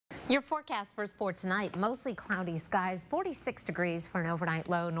Your forecast for tonight, mostly cloudy skies, 46 degrees for an overnight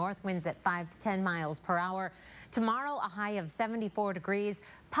low, north winds at 5 to 10 miles per hour. Tomorrow, a high of 74 degrees.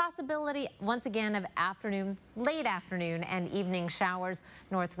 Possibility, once again, of late afternoon and evening showers.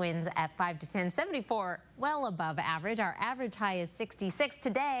 North winds at 5 to 10, 74, well above average. Our average high is 66.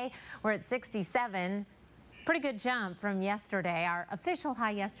 Today, we're at 67. Pretty good jump from yesterday. Our official high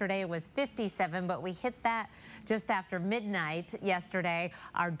yesterday was 57, but we hit that just after midnight yesterday.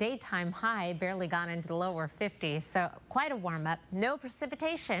 Our daytime high barely got into the lower 50s, so quite a warm up. No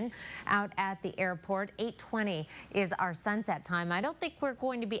precipitation out at the airport. 8:20 is our sunset time. I don't think we're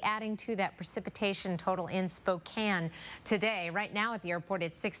going to be adding to that precipitation total in Spokane today. Right now at the airport,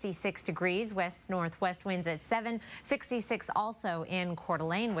 it's 66 degrees, west-northwest winds at 7, 66 also in Coeur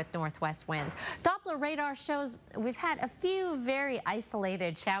d'Alene with northwest winds. Doppler radar shows we've had a few very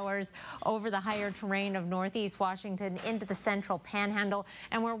isolated showers over the higher terrain of northeast Washington into the central panhandle,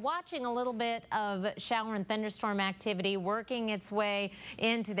 and we're watching a little bit of shower and thunderstorm activity working its way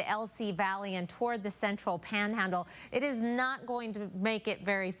into the LC Valley and toward the central panhandle. It is not going to make it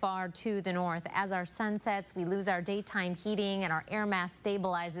very far to the north. As our sun sets, we lose our daytime heating and our air mass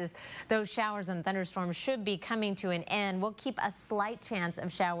stabilizes. Those showers and thunderstorms should be coming to an end. We'll keep a slight chance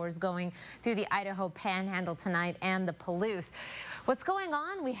of showers going through the Idaho panhandle tonight and the Palouse. What's going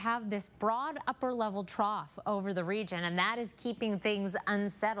on? We have this broad upper level trough over the region, and that is keeping things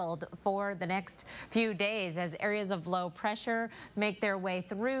unsettled for the next few days. As areas of low pressure make their way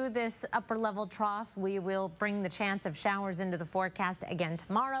through this upper level trough, we will bring the chance of showers into the forecast again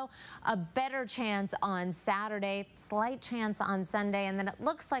tomorrow. A better chance on Saturday, slight chance on Sunday, and then it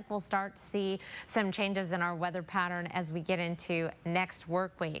looks like we'll start to see some changes in our weather pattern as we get into next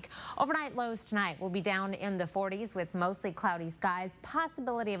work week. Overnight lows tonight will be down in the 40s with mostly cloudy skies.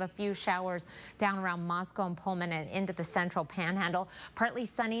 Possibility of a few showers down around Moscow and Pullman and into the central panhandle. Partly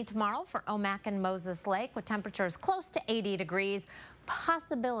sunny tomorrow for Omak and Moses Lake with temperatures close to 80 degrees.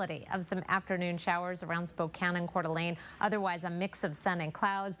 Possibility of some afternoon showers around Spokane and Coeur d'Alene. Otherwise, a mix of sun and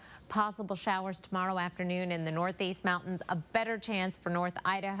clouds. Possible showers tomorrow afternoon in the northeast mountains. A better chance for North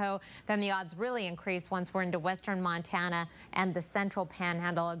Idaho. Then the odds really increase once we're into western Montana and the central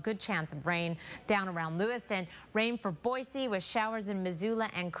panhandle. A good chance of rain down around Lewiston. Rain for Boise with showers in Missoula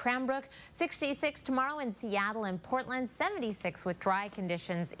and Cranbrook. 66 tomorrow in Seattle and Portland. 76 with dry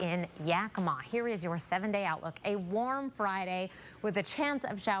conditions in Yakima. Here is your 7-day outlook. A warm Friday with a chance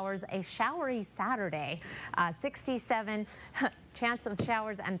of showers. A showery Saturday. 67. Chance of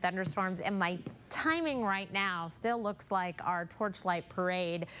showers and thunderstorms, and my timing right now still looks like our torchlight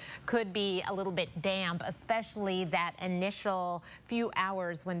parade could be a little bit damp, especially that initial few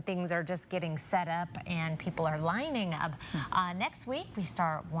hours when things are just getting set up and people are lining up. Next week we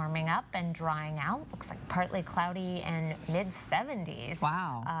start warming up and drying out. Looks like partly cloudy and mid-70s.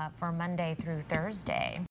 Wow. For Monday through Thursday.